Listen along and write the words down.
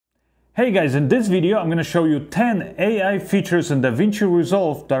Hey guys, in this video I'm going to show you 10 AI features in DaVinci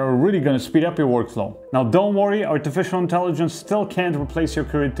Resolve that are really going to speed up your workflow. Now don't worry, artificial intelligence still can't replace your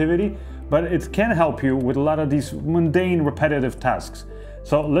creativity, but it can help you with a lot of these mundane, repetitive tasks.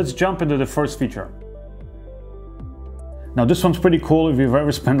 So let's jump into the first feature. Now this one's pretty cool if you've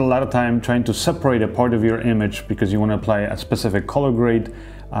ever spent a lot of time trying to separate a part of your image because you want to apply a specific color grade,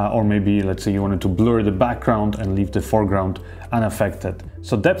 or maybe let's say you wanted to blur the background and leave the foreground unaffected.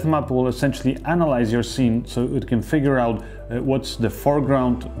 So Depth Map will essentially analyze your scene so it can figure out what's the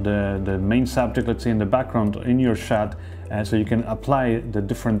foreground, the main subject, let's say, in the background in your shot, so you can apply the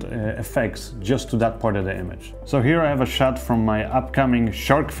different effects just to that part of the image. So here I have a shot from my upcoming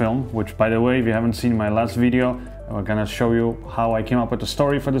shark film, which, by the way, if you haven't seen my last video, I'm gonna show you how I came up with the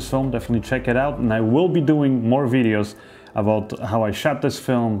story for this film. Definitely check it out, and I will be doing more videos about how I shot this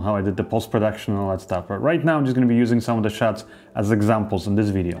film, how I did the post-production and all that stuff. But right now I'm just gonna be using some of the shots as examples in this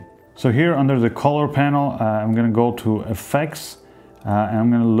video. So here under the color panel, I'm gonna go to Effects, and I'm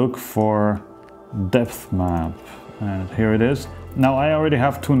gonna look for Depth Map. And here it is. Now I already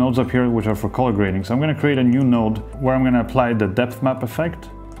have two nodes up here which are for color grading. So I'm gonna create a new node where I'm gonna apply the Depth Map effect.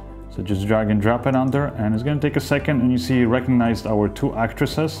 So just drag and drop it under, and it's gonna take a second, and you see it recognized our two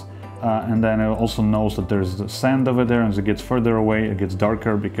actresses. And then it also knows that there's the sand over there, and as it gets further away, it gets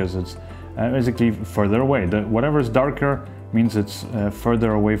darker because it's basically further away. Whatever is darker means it's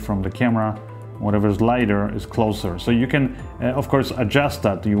further away from the camera. Whatever is lighter is closer. So you can, of course, adjust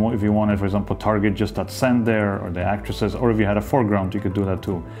that. If you want to, for example, target just that sand there or the actresses, or if you had a foreground, you could do that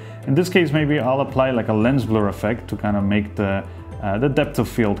too. In this case, maybe I'll apply like a lens blur effect to kind of make the depth of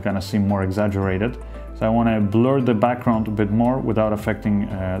field kind of seem more exaggerated. So I want to blur the background a bit more without affecting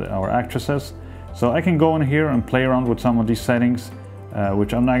our actresses. So I can go in here and play around with some of these settings,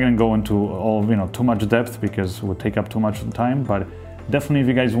 which I'm not going to go into all, too much depth because it would take up too much time. But definitely, if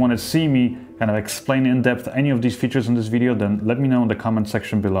you guys want to see me kind of explain in depth any of these features in this video, then let me know in the comment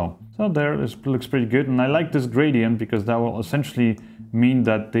section below. So there, this looks pretty good, and I like this gradient because that will essentially mean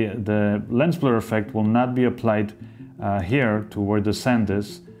that the lens blur effect will not be applied here to where the sand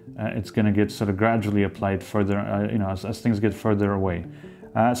is. It's going to get sort of gradually applied further, as things get further away.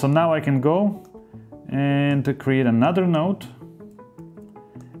 So now I can go and to create another node,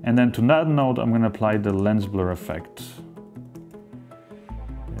 and then to that node I'm going to apply the lens blur effect.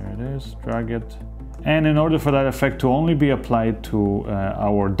 There it is, drag it. And in order for that effect to only be applied to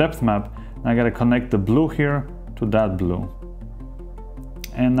our depth map, I got to connect the blue here to that blue.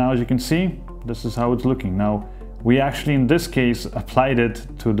 And now, as you can see, this is how it's looking. Now, we actually, in this case, applied it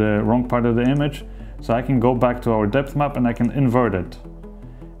to the wrong part of the image. So I can go back to our depth map and I can invert it.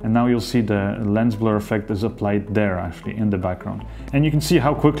 And now you'll see the lens blur effect is applied there, actually, in the background. And you can see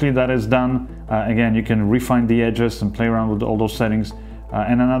how quickly that is done. Again, you can refine the edges and play around with all those settings.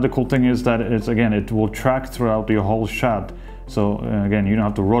 And another cool thing is that it will track throughout your whole shot. So again, you don't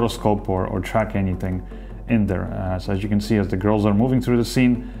have to rotoscope or track anything in there. So as you can see, as the girls are moving through the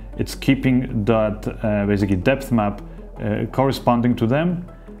scene, it's keeping that basically depth map corresponding to them,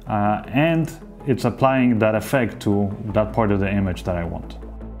 and it's applying that effect to that part of the image that I want.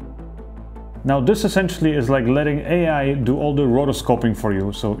 Now this essentially is like letting AI do all the rotoscoping for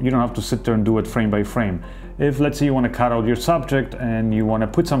you, so you don't have to sit there and do it frame by frame. If, let's say, you want to cut out your subject and you want to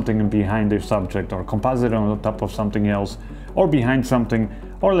put something behind your subject, or composite on top of something else, or behind something,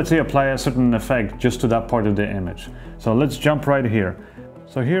 or let's say apply a certain effect just to that part of the image. So let's jump right here.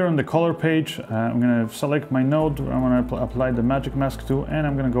 So here on the color page, I'm going to select my node where I'm going to apply the magic mask to, and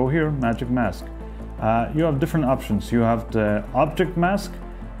I'm going to go here, magic mask. You have different options. You have the object mask,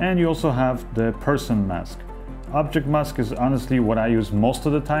 and you also have the person mask. Object mask is honestly what I use most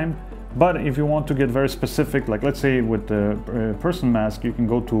of the time, but if you want to get very specific, like let's say with the person mask, you can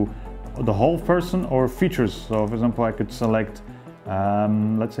go to the whole person or features. So for example, I could select,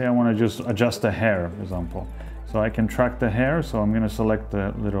 let's say I want to just adjust the hair, for example. So I can track the hair, so I'm going to select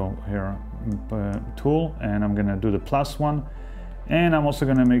the little hair tool, and I'm going to do the plus one, and I'm also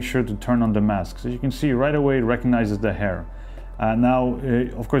going to make sure to turn on the mask. So you can see right away it recognizes the hair. Now,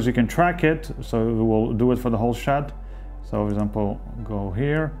 of course, you can track it, so it will do it for the whole shot. So for example, go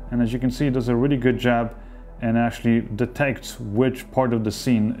here, and as you can see, it does a really good job and actually detects which part of the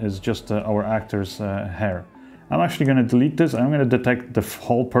scene is just our actor's hair. I'm actually going to delete this. I'm going to detect the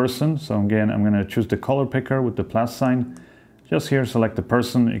whole person. So again, I'm going to choose the color picker with the plus sign. Just here, select the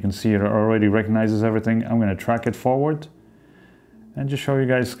person. You can see it already recognizes everything. I'm going to track it forward and just show you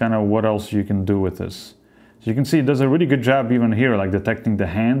guys kind of what else you can do with this. So you can see it does a really good job even here, like detecting the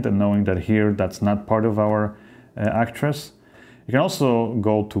hand and knowing that here that's not part of our actress. You can also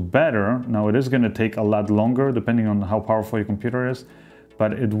go to better. Now it is going to take a lot longer depending on how powerful your computer is.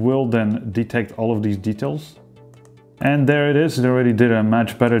 but it will then detect all of these details. And there it is, it already did a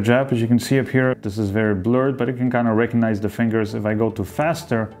much better job. As you can see up here, this is very blurred, but it can kind of recognize the fingers. If I go to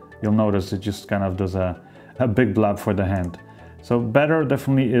faster, you'll notice it just kind of does a big blob for the hand. So better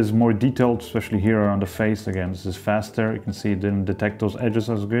definitely is more detailed, especially here on the face. Again, this is faster. You can see it didn't detect those edges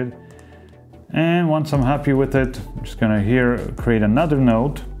as good. And once I'm happy with it, I'm just gonna here create another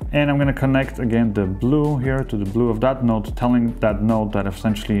node. And I'm gonna connect again the blue here to the blue of that node, telling that node that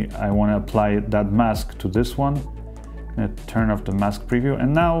essentially I wanna apply that mask to this one. I'm gonna turn off the mask preview.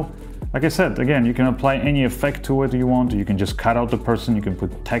 And now, like I said, again, you can apply any effect to it you want. You can just cut out the person, you can put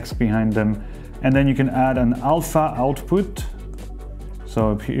text behind them, and then you can add an alpha output.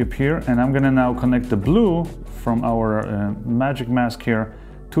 So up here, and I'm gonna now connect the blue from our magic mask here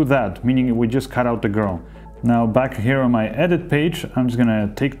to that, meaning we just cut out the girl. Now back here on my edit page, I'm just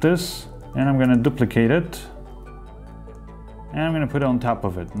gonna take this and I'm gonna duplicate it. And I'm gonna put it on top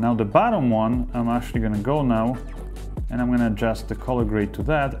of it. Now the bottom one, I'm actually gonna go now and I'm gonna adjust the color grade to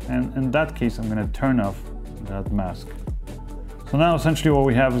that. And in that case, I'm gonna turn off that mask. So now essentially what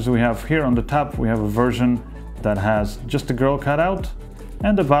we have is we have here on the top, we have a version that has just the girl cut out,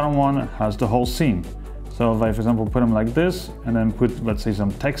 and the bottom one has the whole scene. So if I, for example, put them like this and then put, let's say,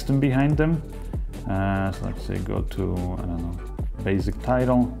 some text in behind them. So let's say go to, I don't know, basic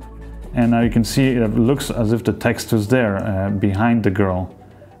title. And now you can see it looks as if the text was there behind the girl.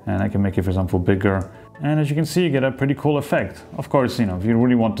 And I can make it, for example, bigger. And as you can see, you get a pretty cool effect. Of course, you know, if you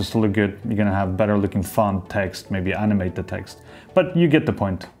really want this to look good, you're gonna have better looking font, text, maybe animate the text. But you get the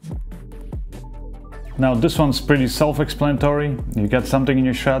point. Now this one's pretty self-explanatory. You get something in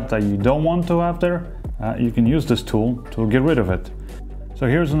your shot that you don't want to have there, you can use this tool to get rid of it. So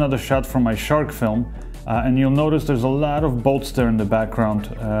here's another shot from my shark film, and you'll notice there's a lot of boats there in the background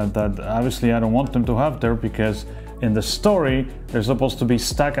that obviously I don't want them to have there, because in the story they're supposed to be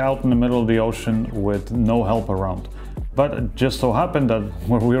stuck out in the middle of the ocean with no help around. But it just so happened that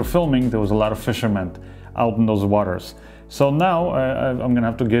where we were filming there was a lot of fishermen out in those waters. So now I'm gonna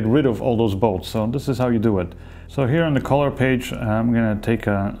have to get rid of all those boats. So this is how you do it. So here on the color page, I'm gonna take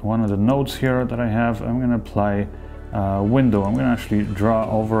one of the nodes here that I have. I'm gonna apply a window. I'm gonna actually draw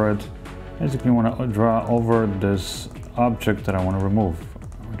over it. Basically wanna draw over this object that I wanna remove,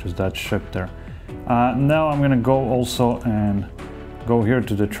 which is that ship there. Now I'm gonna go also and go here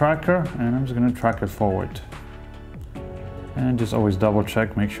to the tracker, and I'm just gonna track it forward. And just always double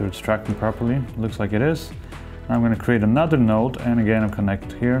check, make sure it's tracking properly. It looks like it is. I'm going to create another node, and again I'll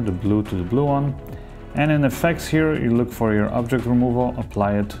connect here the blue to the blue one. And in effects here, you look for your object removal,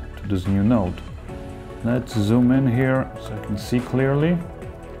 apply it to this new node. Let's zoom in here so I can see clearly.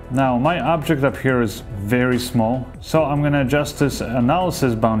 Now my object up here is very small, so I'm going to adjust this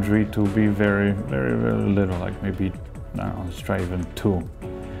analysis boundary to be very little, like maybe, I don't know, let's try even 2.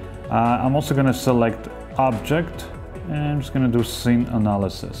 I'm also going to select object, and I'm just going to do scene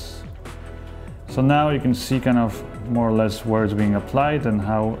analysis. So now you can see kind of more or less where it's being applied and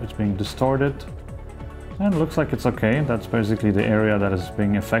how it's being distorted. And it looks like it's okay. That's basically the area that is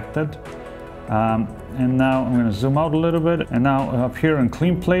being affected. And now I'm going to zoom out a little bit. And now up here in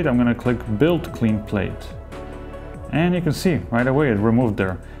Clean Plate, I'm going to click Build Clean Plate. And you can see right away it removed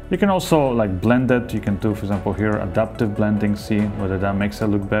there. You can also like blend it. You can do, for example, here adaptive blending, see whether that makes it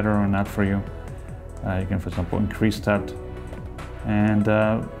look better or not for you. You can, for example, increase that. And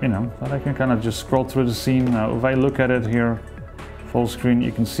you know, but I can kind of just scroll through the scene. Now if I look at it here full screen,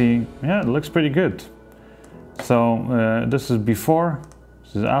 you can see, yeah, it looks pretty good. So this is before,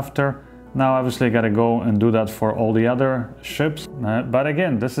 this is after. Now obviously I gotta go and do that for all the other ships, but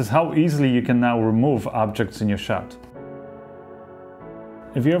again, this is how easily you can now remove objects in your shot.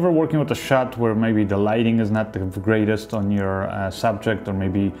 If you're ever working with a shot where maybe the lighting is not the greatest on your subject, or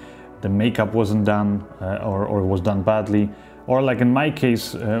maybe the makeup wasn't done or was done badly, or like in my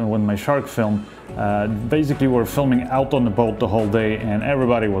case, when my shark film, basically we're filming out on the boat the whole day and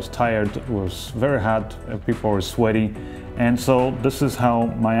everybody was tired, it was very hot, people were sweaty. And so this is how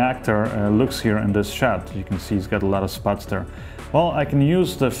my actor looks here in this shot. You can see he's got a lot of spots there. Well, I can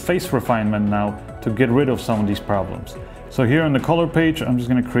use the face refinement now to get rid of some of these problems. So here on the color page, I'm just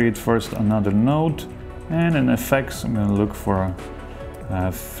going to create first another node, and in effects, I'm going to look for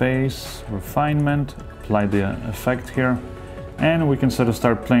face refinement, apply the effect here. And we can sort of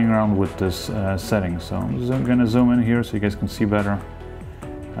start playing around with this setting. So I'm just going to zoom in here so you guys can see better.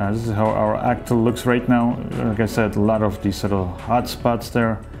 This is how our actor looks right now. Like I said, a lot of these sort of hot spots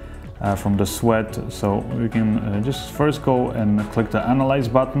there from the sweat. So we can just first go and click the Analyze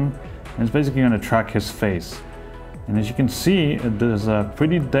button. And it's basically going to track his face. And as you can see, it does a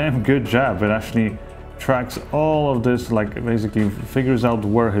pretty damn good job. It actually tracks all of this, like basically figures out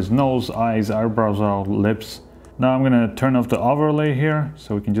where his nose, eyes, eyebrows are, lips. Now I'm gonna turn off the overlay here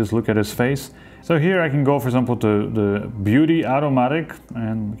so we can just look at his face. So here I can go, for example, to the beauty automatic,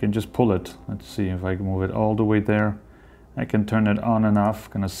 and we can just pull it. Let's see if I can move it all the way there. I can turn it on and off,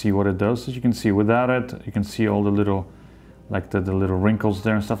 kind of see what it does. As you can see, without it, you can see all the little, like the little wrinkles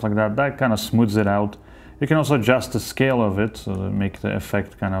there and stuff like that. That kind of smooths it out. You can also adjust the scale of it, so to make the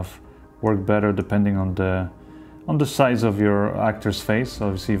effect kind of work better depending on the size of your actor's face. So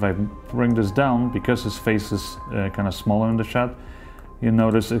obviously if I bring this down, because his face is kind of smaller in the shot, you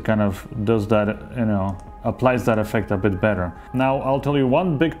notice it kind of does that, you know, applies that effect a bit better. Now I'll tell you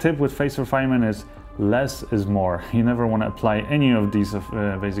one big tip with face refinement is less is more. You never want to apply any of these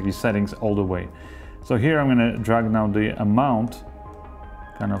basically settings all the way. So here I'm going to drag now the amount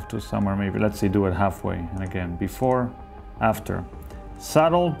kind of to somewhere, maybe let's say do it halfway, and again before, after.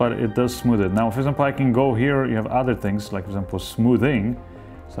 Subtle, but it does smooth it. Now for example I can go here, you have other things like for example smoothing,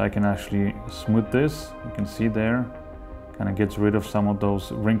 so I can actually smooth this. You can see there, kind of gets rid of some of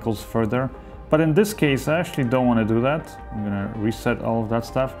those wrinkles further. But in this case I actually don't want to do that. I'm gonna reset all of that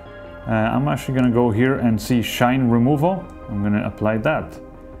stuff. I'm actually gonna go here and see shine removal. I'm gonna apply that,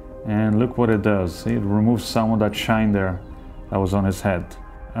 and look what it does. See, it removes some of that shine there that was on his head.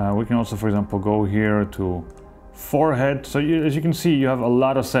 We can also, for example, go here to forehead. So as you can see, you have a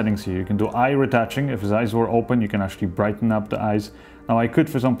lot of settings here. You can do eye retouching. If his eyes were open, you can actually brighten up the eyes. Now I could,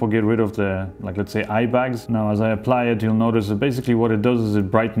 for example, get rid of the, like let's say eye bags. Now as I apply it, you'll notice that basically what it does is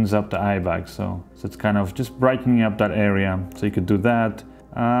it brightens up the eye bags. So it's kind of just brightening up that area. So you could do that.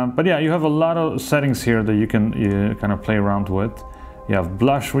 But yeah, you have a lot of settings here that you can kind of play around with. You have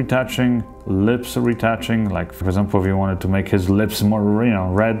blush retouching, lips retouching, like for example if you wanted to make his lips more, you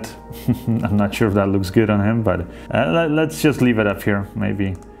know, red. I'm not sure if that looks good on him, but let's just leave it up here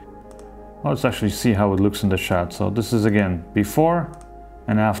maybe. Let's actually see how it looks in the shot. So this is again before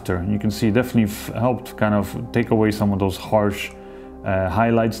and after. You can see definitely helped kind of take away some of those harsh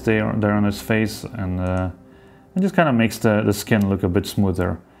highlights there on his face, and it just kind of makes the skin look a bit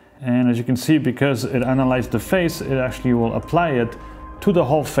smoother. And as you can see, because it analyzed the face, it actually will apply it to the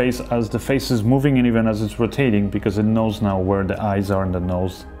whole face as the face is moving and even as it's rotating, because it knows now where the eyes are and the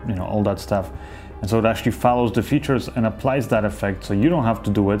nose, you know, all that stuff. And so it actually follows the features and applies that effect, so you don't have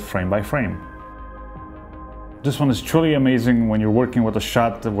to do it frame by frame. This one is truly amazing when you're working with a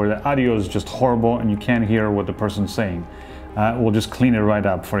shot where the audio is just horrible and you can't hear what the person's saying. We'll just clean it right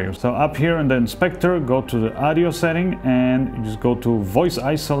up for you. So up here in the inspector, go to the audio setting and you just go to voice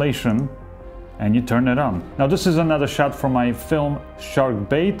isolation and you turn it on. Now this is another shot from my film Shark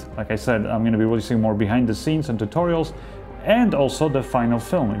Bait. Like I said, I'm going to be releasing more behind the scenes and tutorials, and also the final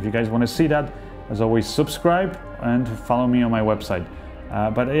film. If you guys want to see that, as always, subscribe and follow me on my website.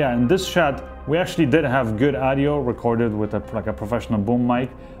 But yeah, in this shot we actually did have good audio recorded with like a professional boom mic.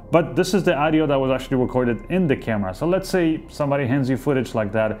 But this is the audio that was actually recorded in the camera. So let's say somebody hands you footage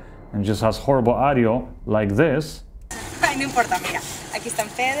like that and just has horrible audio like this. Ay, no importa, mira. Aquí están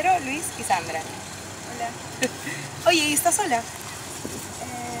Pedro, Luis y Sandra. Hola. Oye, ¿y estás sola?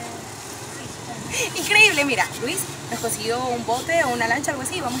 Increíble, mira. Luis nos consiguió un bote o una lancha, algo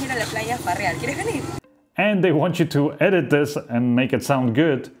así. Vamos a ir a la playa a farrear. ¿Quieres venir? And they want you to edit this and make it sound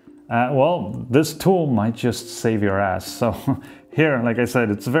good. Well, this tool might just save your ass. So here, like I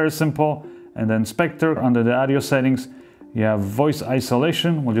said, it's very simple. And the inspector, under the audio settings, you have voice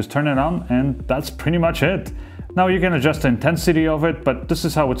isolation. We'll just turn it on, and that's pretty much it. Now you can adjust the intensity of it, but this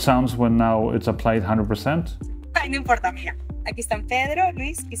is how it sounds when now it's applied 100%. Ay, no importa, mira. Aquí están Pedro,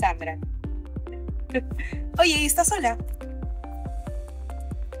 Luis y Sandra. Oye, ¿y estás sola?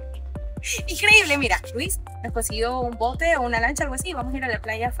 Increíble, mira. Luis nos consiguió un bote o una lancha, algo así. Vamos a ir a la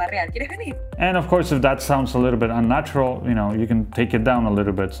playa a farrear. ¿Quieres venir? And of course, if that sounds a little bit unnatural, you know, you can take it down a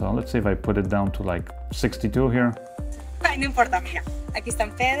little bit. So let's see if I put it down to like 62 here. Ay, no importa, mira. Aquí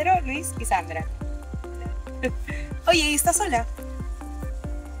están Pedro, Luis y Sandra. Oye, ¿y estás sola?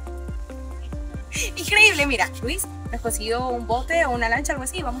 Increíble, mira. Luis nos consiguió un bote o una lancha, algo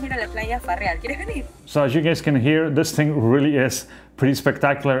así. Vamos a ir a la playa a farrear. ¿Quieres venir? So as you guys can hear, this thing really is pretty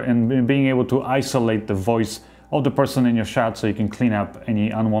spectacular in being able to isolate the voice of the person in your shot so you can clean up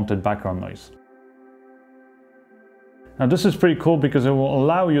any unwanted background noise. Now this is pretty cool because it will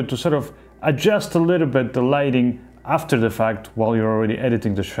allow you to sort of adjust a little bit the lighting after the fact while you're already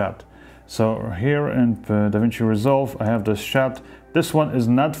editing the shot. So here in DaVinci Resolve, I have this shot. This one is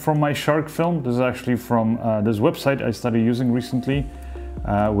not from my shark film. This is actually from this website I started using recently,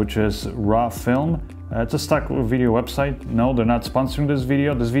 which is Reframe. It's a stock video website. No, they're not sponsoring this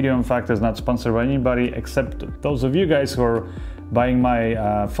video. This video, in fact, is not sponsored by anybody except those of you guys who are buying my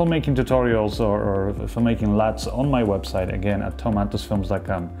filmmaking tutorials or filmmaking LUTs on my website, again at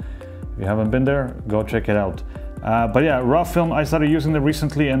tomatosfilms.com. If you haven't been there, go check it out. But yeah, raw film, I started using them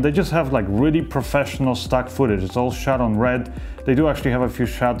recently, and they just have like really professional stock footage. It's all shot on red. They do actually have a few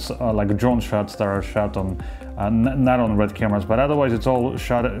shots, like drone shots that are shot on, not on red cameras, but otherwise it's all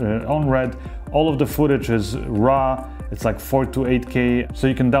shot on red. All of the footage is raw. It's like 4 to 8K. So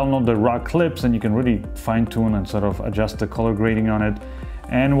you can download the raw clips and you can really fine tune and sort of adjust the color grading on it.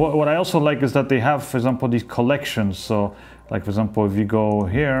 And what I also like is that they have, for example, these collections. So like, for example, if you go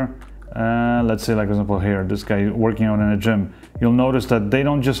here, let's say like, for example, here, this guy working out in a gym, you'll notice that they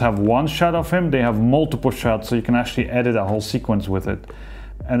don't just have one shot of him, they have multiple shots, so you can actually edit a whole sequence with it.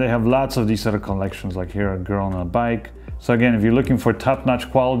 And they have lots of these sort of collections, like here, a girl on a bike. So again, if you're looking for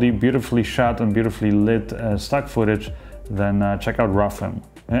top-notch quality, beautifully shot and beautifully lit stock footage, then check out raw film.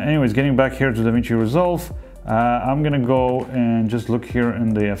 Anyways, getting back here to DaVinci Resolve, I'm gonna go and just look here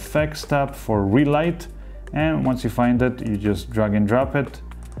in the effects tab for Relight. And once you find it, you just drag and drop it.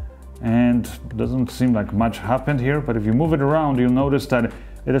 And it doesn't seem like much happened here, but if you move it around, you'll notice that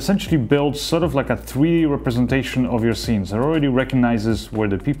it essentially builds sort of like a 3D representation of your scenes. It already recognizes where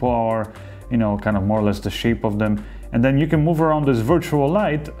the people are, you know, kind of more or less the shape of them. And then you can move around this virtual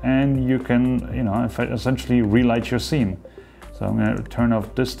light and you can, you know, essentially relight your scene. So I'm going to turn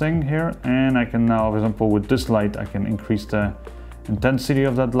off this thing here, and I can now, for example, with this light, I can increase the intensity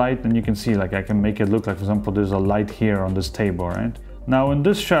of that light, and you can see like I can make it look like, for example, there's a light here on this table, right? Now in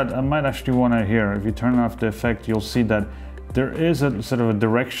this shot, I might actually want to here, if you turn off the effect, you'll see that there is a sort of a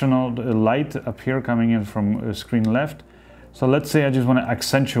directional light up here coming in from screen left. So let's say I just want to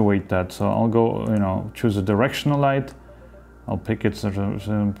accentuate that. So I'll go, you know, choose a directional light. I'll pick it sort of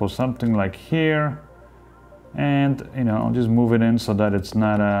simple, something like here. And, you know, I'll just move it in so that it's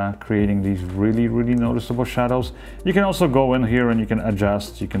not creating these really, really noticeable shadows. You can also go in here and you can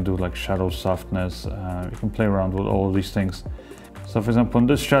adjust. You can do like shadow softness. You can play around with all of these things. So for example, in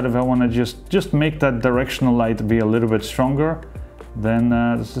this shot, if I want to just make that directional light be a little bit stronger, then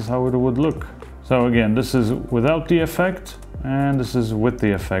this is how it would look. So again, this is without the effect, and this is with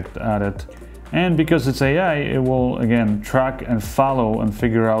the effect added. And because it's AI, it will again track and follow and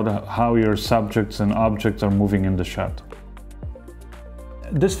figure out how your subjects and objects are moving in the shot.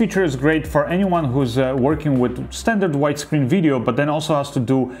 This feature is great for anyone who's working with standard widescreen video, but then also has to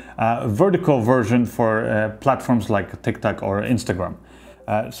do a vertical version for platforms like TikTok or Instagram.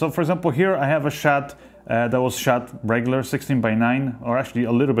 So for example, here I have a shot that was shot regular 16:9, or actually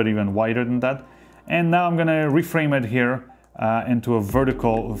a little bit even wider than that. And now I'm gonna reframe it here into a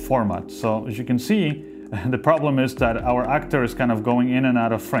vertical format. So as you can see, the problem is that our actor is kind of going in and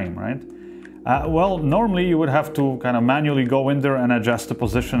out of frame, right? Well, normally you would have to kind of manually go in there and adjust the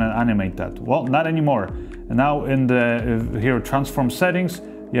position and animate that. Well, not anymore. And now in the here transform settings,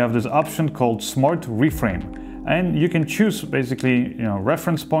 you have this option called Smart Reframe. And you can choose basically, you know,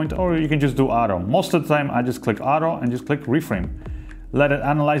 reference point, or you can just do auto. Most of the time I just click auto and just click reframe. Let it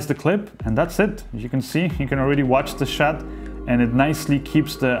analyze the clip, and that's it. As you can see, you can already watch the shot, and it nicely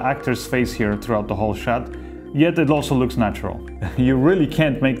keeps the actor's face here throughout the whole shot, yet it also looks natural. You really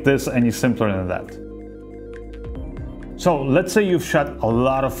can't make this any simpler than that. So let's say you've shot a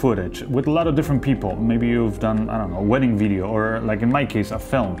lot of footage with a lot of different people. Maybe you've done, I don't know, a wedding video, or like in my case, a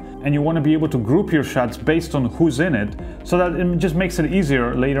film. And you want to be able to group your shots based on who's in it, so that it just makes it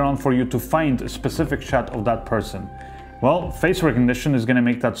easier later on for you to find a specific shot of that person. Well, face recognition is going to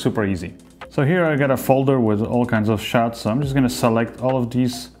make that super easy. So here I got a folder with all kinds of shots. So I'm just going to select all of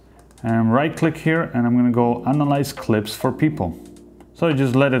these and right click here, and I'm going to go analyze clips for people. So I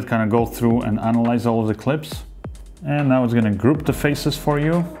just let it kind of go through and analyze all of the clips. And now it's going to group the faces for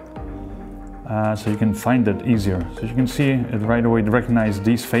you, so you can find it easier. So you can see it right away recognizes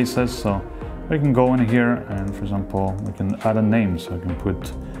these faces. So we can go in here and, for example, we can add a name. So I can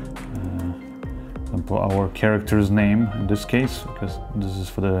put our character's name in this case, because this is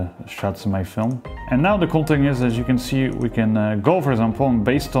for the shots in my film. And now the cool thing is, as you can see, we can go, for example, and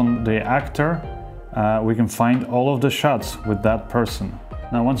based on the actor, we can find all of the shots with that person.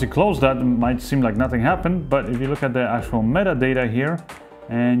 Now once you close that, it might seem like nothing happened, but if you look at the actual metadata here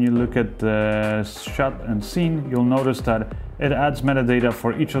and you look at the shot and scene, you'll notice that it adds metadata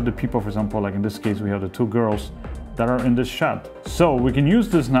for each of the people. For example, like in this case, we have the two girls that are in this shot. So we can use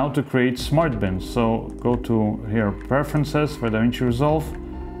this now to create smart bins. So go to here, preferences for DaVinci Resolve,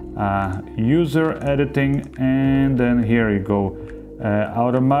 user editing, and then here you go,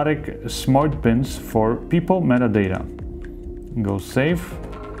 automatic smart bins for people metadata. Go save.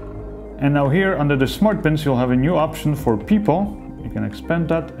 And now here under the smart bins, you'll have a new option for people. You can expand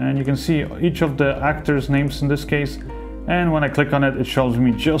that, and you can see each of the actors' names in this case And when I click on it, it shows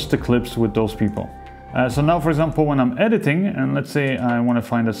me just the clips with those people. So now, for example, when I'm editing, and let's say I want to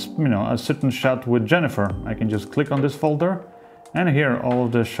find a certain shot with Jennifer, I can just click on this folder, and here all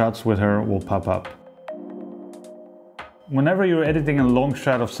of the shots with her will pop up. Whenever you're editing a long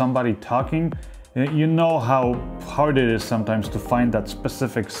shot of somebody talking, you know how hard it is sometimes to find that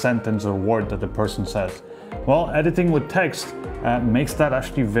specific sentence or word that the person says. Well, editing with text makes that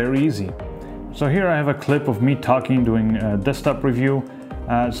actually very easy. So here I have a clip of me talking, doing a desktop review.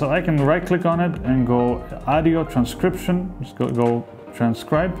 So I can right click on it and go audio transcription, just go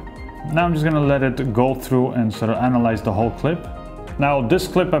transcribe. Now I'm just gonna let it go through and sort of analyze the whole clip. Now this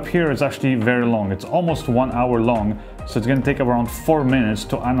clip up here is actually very long. It's almost 1 hour long. So it's gonna take around 4 minutes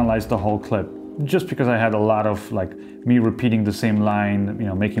to analyze the whole clip. Just because I had a lot of like me repeating the same line,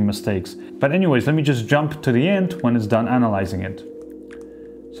 making mistakes. But anyways, let me just jump to the end when it's done analyzing it.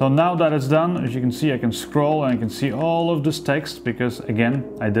 So now that it's done, as you can see, I can scroll and I can see all of this text because again,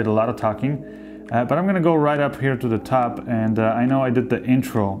 I did a lot of talking. But I'm gonna go right up here to the top, and I know I did the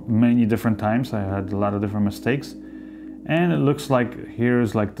intro many different times. I had a lot of different mistakes. And it looks like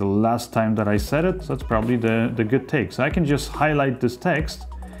here's like the last time that I said it. So that's probably the good take. So I can just highlight this text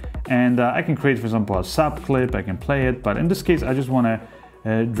and I can create, for example, a sub clip. I can play it, but in this case, I just wanna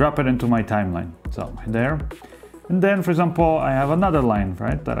drop it into my timeline. So there. And then, for example, I have another line,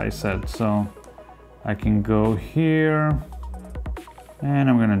 right, that I said. So I can go here and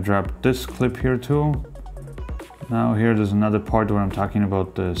I'm gonna drop this clip here too. Now here, there's another part where I'm talking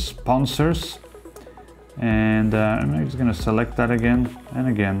about the sponsors. And I'm just gonna select that again. And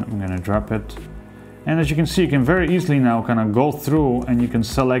again, I'm gonna drop it. And as you can see, you can very easily now kind of go through and you can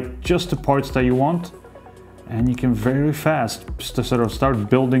select just the parts that you want. And you can very fast sort of start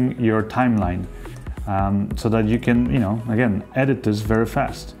building your timeline. So that you can, again, edit this very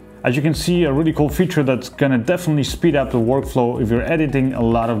fast. As you can see, a really cool feature that's gonna definitely speed up the workflow if you're editing a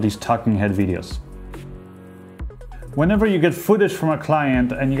lot of these talking head videos. Whenever you get footage from a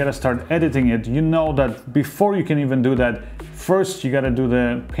client and you gotta start editing it, you know that before you can even do that, first you gotta do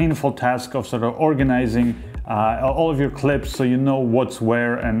the painful task of sort of organizing all of your clips so you know what's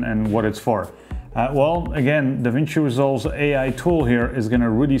where and what it's for. Well, again, DaVinci Resolve's AI tool here is gonna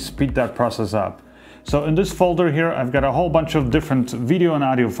really speed that process up. So in this folder here, I've got a whole bunch of different video and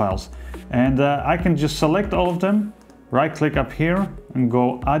audio files. And I can just select all of them, right click up here and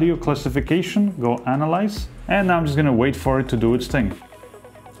go audio classification, go analyze. And now I'm just gonna wait for it to do its thing.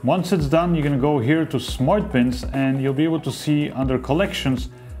 Once it's done, you're gonna go here to Smart Bins and you'll be able to see under collections,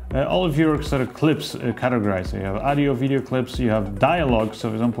 all of your sort of clips categorized. So you have audio, video clips, you have dialogue. So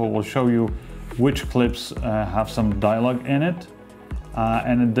for example, we'll show you which clips have some dialogue in it.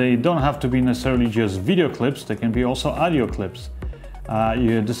 And they don't have to be necessarily just video clips, they can be also audio clips.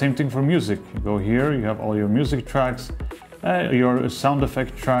 You have the same thing for music. You go here, you have all your music tracks, your sound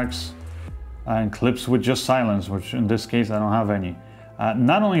effect tracks, and clips with just silence, which in this case I don't have any.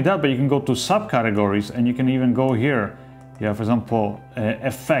 Not only that, but you can go to subcategories and you can even go here. You have, for example,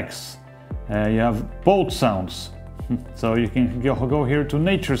 effects, you have boat sounds. So you can go here to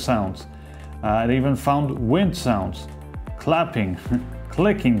nature sounds. They even found wind sounds, clapping,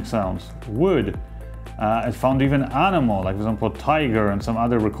 clicking sounds, wood. It found even animal, like for example, tiger and some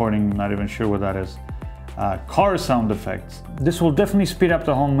other recording, not even sure what that is. Car sound effects. This will definitely speed up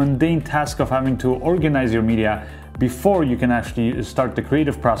the whole mundane task of having to organize your media before you can actually start the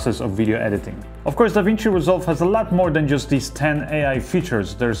creative process of video editing. Of course, DaVinci Resolve has a lot more than just these 10 AI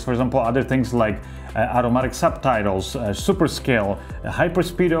features. There's, for example, other things like automatic subtitles, super scale,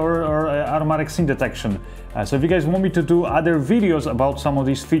 hyperspeed or automatic scene detection. So if you guys want me to do other videos about some of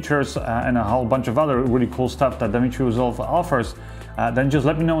these features and a whole bunch of other really cool stuff that DaVinci Resolve offers, then just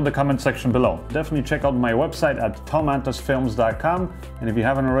let me know in the comment section below. Definitely check out my website at tomantasfilms.com, and if you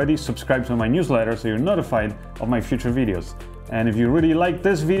haven't already, subscribe to my newsletter so you're notified of my future videos. And if you really liked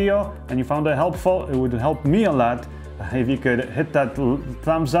this video and you found it helpful, it would help me a lot if you could hit that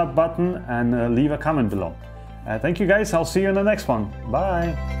thumbs up button and leave a comment below. Thank you guys, I'll see you in the next one.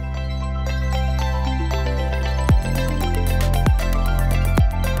 Bye!